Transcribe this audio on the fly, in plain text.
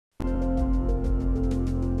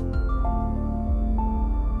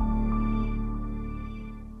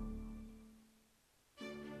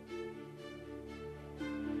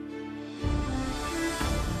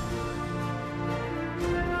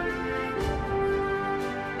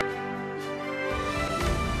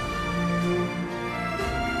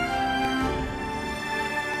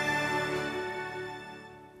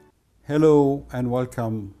Hello and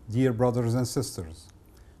welcome, dear brothers and sisters.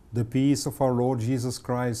 The peace of our Lord Jesus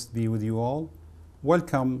Christ be with you all.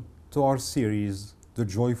 Welcome to our series, The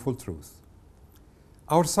Joyful Truth.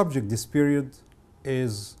 Our subject this period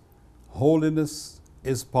is Holiness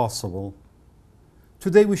is Possible.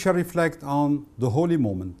 Today we shall reflect on the holy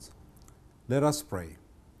moment. Let us pray.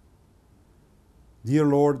 Dear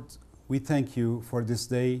Lord, we thank you for this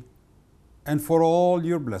day and for all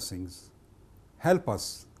your blessings. Help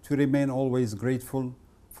us to remain always grateful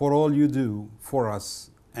for all you do for us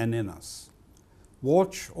and in us.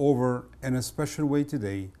 Watch over in a special way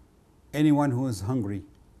today anyone who is hungry,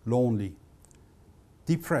 lonely,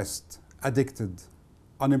 depressed, addicted,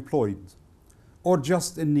 unemployed, or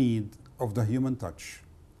just in need of the human touch.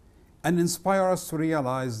 And inspire us to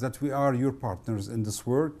realize that we are your partners in this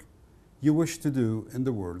work you wish to do in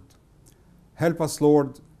the world. Help us,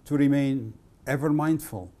 Lord, to remain ever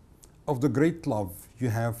mindful of the great love you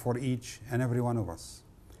have for each and every one of us.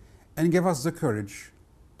 And give us the courage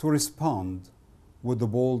to respond with the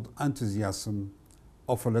bold enthusiasm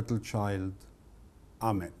of a little child.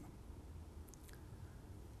 Amen.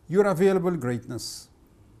 Your available greatness.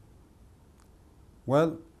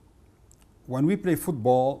 Well, when we play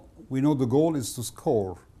football, we know the goal is to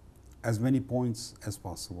score as many points as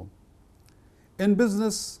possible. In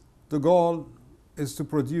business, the goal is to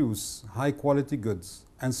produce high quality goods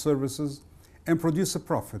and services and produce a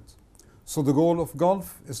profit. So the goal of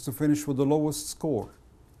golf is to finish with the lowest score.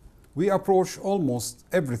 We approach almost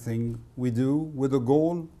everything we do with a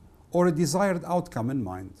goal or a desired outcome in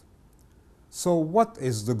mind. So what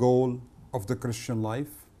is the goal of the Christian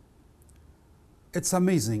life? It's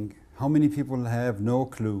amazing how many people have no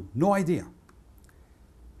clue, no idea.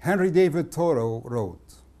 Henry David Thoreau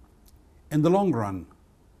wrote, "In the long run,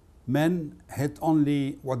 men hit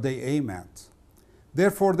only what they aim at.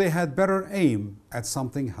 Therefore, they had better aim at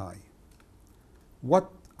something high." What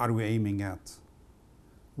are we aiming at?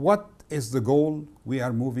 What is the goal we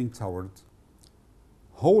are moving toward?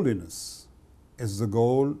 Holiness is the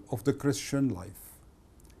goal of the Christian life.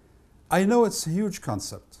 I know it's a huge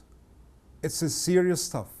concept. It's a serious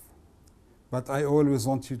stuff. But I always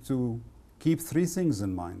want you to keep three things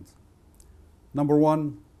in mind. Number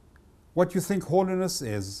one, what you think holiness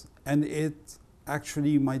is, and it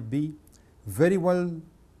actually might be very well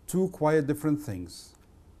two quite different things.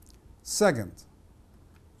 Second,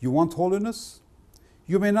 you want holiness?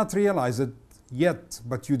 You may not realize it yet,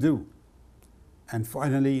 but you do. And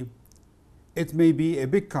finally, it may be a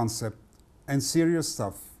big concept and serious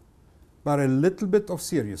stuff, but a little bit of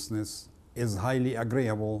seriousness is highly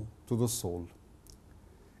agreeable to the soul.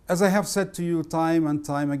 As I have said to you time and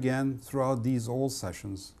time again throughout these all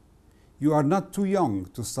sessions, you are not too young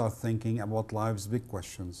to start thinking about life's big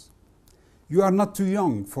questions. You are not too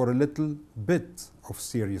young for a little bit of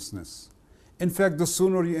seriousness. In fact, the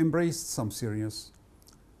sooner you embrace some serious,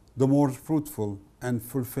 the more fruitful and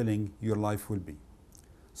fulfilling your life will be.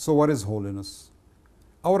 So what is holiness?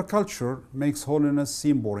 Our culture makes holiness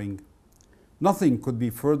seem boring. Nothing could be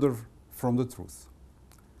further from the truth.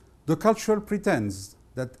 The culture pretends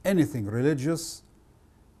that anything religious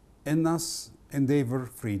in us endeavor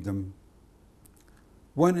freedom,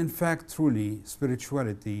 when in fact truly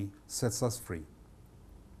spirituality sets us free.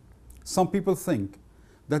 Some people think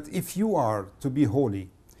that if you are to be holy,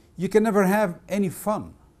 you can never have any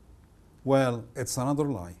fun. Well, it's another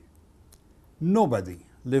lie. Nobody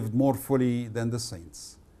lived more fully than the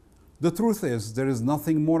saints. The truth is, there is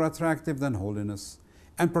nothing more attractive than holiness.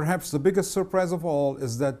 And perhaps the biggest surprise of all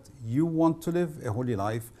is that you want to live a holy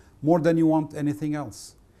life more than you want anything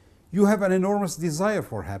else. You have an enormous desire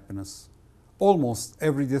for happiness. Almost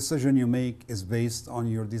every decision you make is based on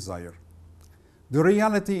your desire. The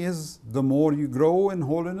reality is, the more you grow in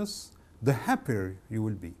holiness, the happier you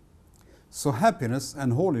will be. So happiness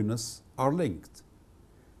and holiness are linked.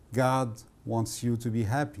 God wants you to be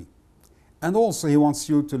happy. And also He wants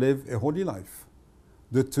you to live a holy life.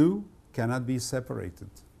 The two cannot be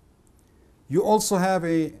separated. You also have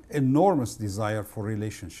an enormous desire for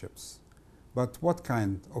relationships. But what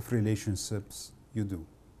kind of relationships you do?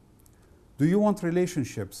 Do you want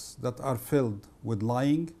relationships that are filled with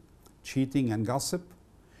lying, cheating, and gossip,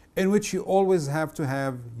 in which you always have to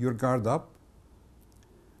have your guard up?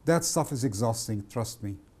 That stuff is exhausting, trust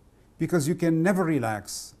me, because you can never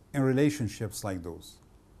relax in relationships like those.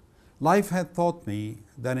 Life had taught me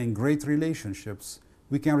that in great relationships,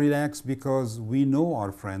 we can relax because we know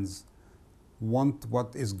our friends want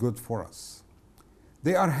what is good for us.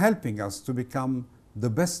 They are helping us to become the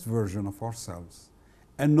best version of ourselves.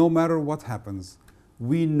 And no matter what happens,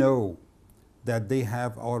 we know that they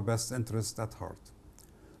have our best interest at heart.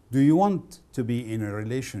 Do you want to be in a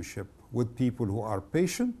relationship with people who are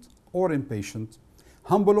patient or impatient,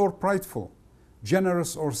 humble or prideful,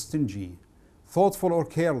 generous or stingy, thoughtful or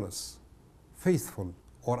careless, faithful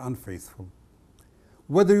or unfaithful.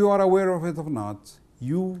 Whether you are aware of it or not,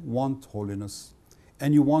 you want holiness,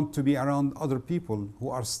 and you want to be around other people who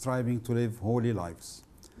are striving to live holy lives.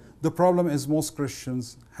 The problem is most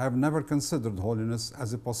Christians have never considered holiness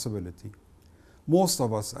as a possibility. Most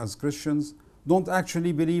of us as Christians don't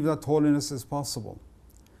actually believe that holiness is possible.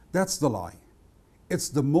 That's the lie. It's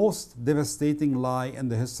the most devastating lie in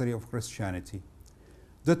the history of Christianity.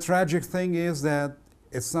 The tragic thing is that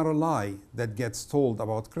it's not a lie that gets told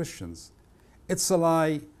about Christians. It's a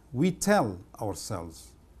lie we tell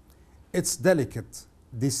ourselves. It's delicate,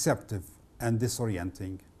 deceptive, and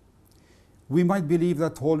disorienting. We might believe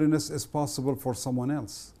that holiness is possible for someone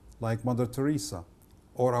else, like Mother Teresa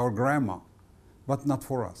or our grandma, but not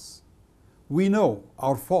for us. We know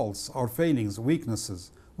our faults, our failings,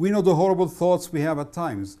 weaknesses. We know the horrible thoughts we have at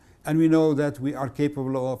times, and we know that we are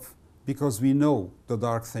capable of because we know the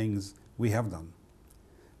dark things we have done.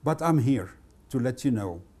 But I'm here to let you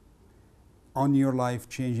know, on your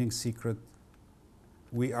life-changing secret,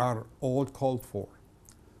 we are all called for.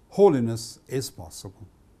 Holiness is possible.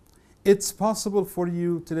 It's possible for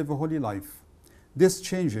you to live a holy life. This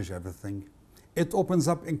changes everything. It opens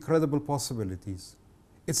up incredible possibilities.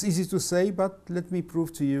 It's easy to say, but let me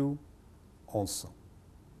prove to you also.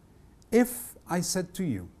 If I said to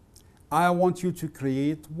you, I want you to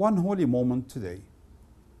create one holy moment today,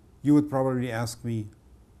 you would probably ask me,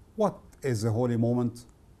 what is a holy moment?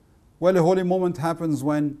 Well, a holy moment happens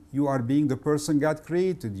when you are being the person God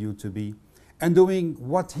created you to be and doing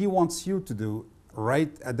what He wants you to do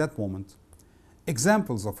right at that moment.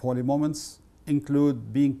 Examples of holy moments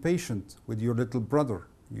include being patient with your little brother,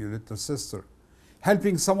 your little sister,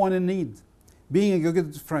 helping someone in need, being a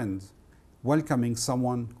good friend, welcoming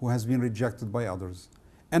someone who has been rejected by others,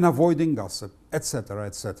 and avoiding gossip, etc.,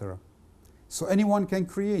 etc. So anyone can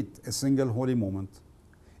create a single holy moment.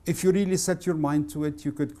 If you really set your mind to it,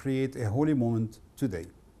 you could create a holy moment today.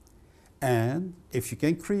 And if you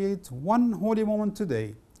can create one holy moment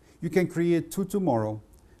today, you can create 2 tomorrow,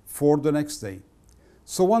 4 the next day.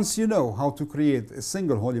 So once you know how to create a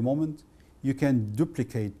single holy moment, you can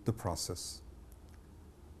duplicate the process.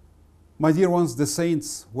 My dear ones, the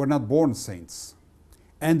saints were not born saints,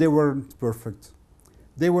 and they weren't perfect.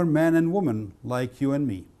 They were men and women like you and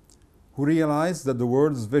me, who realized that the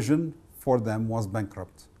world's vision for them was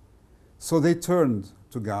bankrupt. So they turned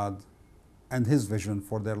to God and His vision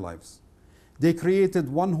for their lives. They created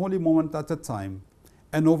one holy moment at a time,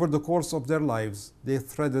 and over the course of their lives, they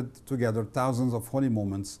threaded together thousands of holy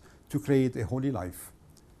moments to create a holy life.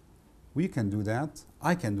 We can do that.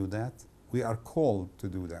 I can do that. We are called to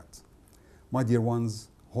do that. My dear ones,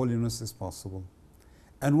 holiness is possible.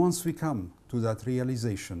 And once we come to that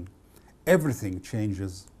realization, everything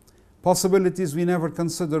changes. Possibilities we never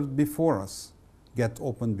considered before us get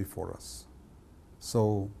opened before us.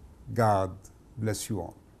 So God bless you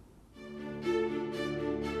all.